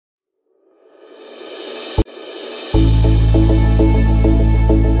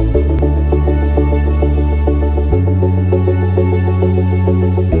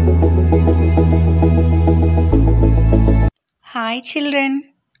children,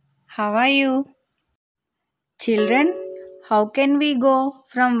 how are you? Children, how can we go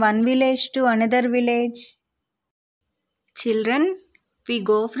from one village to another village? Children, we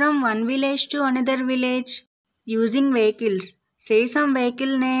go from one village to another village using vehicles. Say some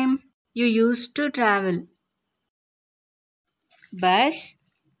vehicle name you used to travel. Bus,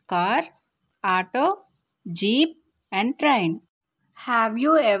 car, auto, jeep and train. Have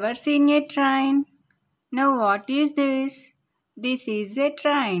you ever seen a train? Now what is this? This is a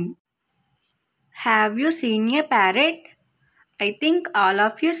train. Have you seen a parrot? I think all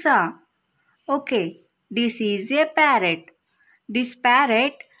of you saw. Okay, this is a parrot. This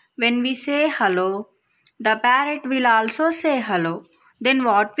parrot, when we say hello, the parrot will also say hello. Then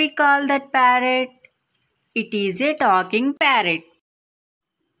what we call that parrot? It is a talking parrot.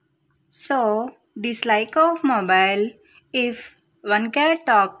 So, this like of mobile, if one can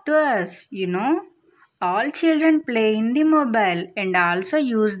talk to us, all children play in the mobile and also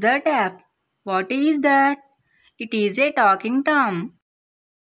use that app. What is that? It is a talking Tom.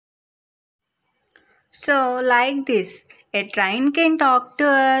 So, like this, a train can talk to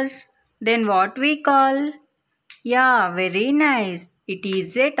us. Then what we call? Yeah, very nice. It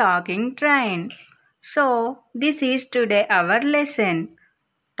is a talking train. So, this is today our lesson.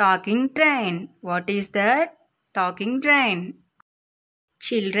 Talking train. What is that? Talking train.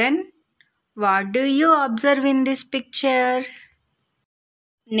 Children, what do you observe in this picture?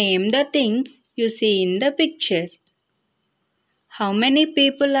 Name the things you see in the picture. How many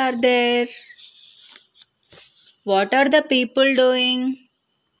people are there? What are the people doing?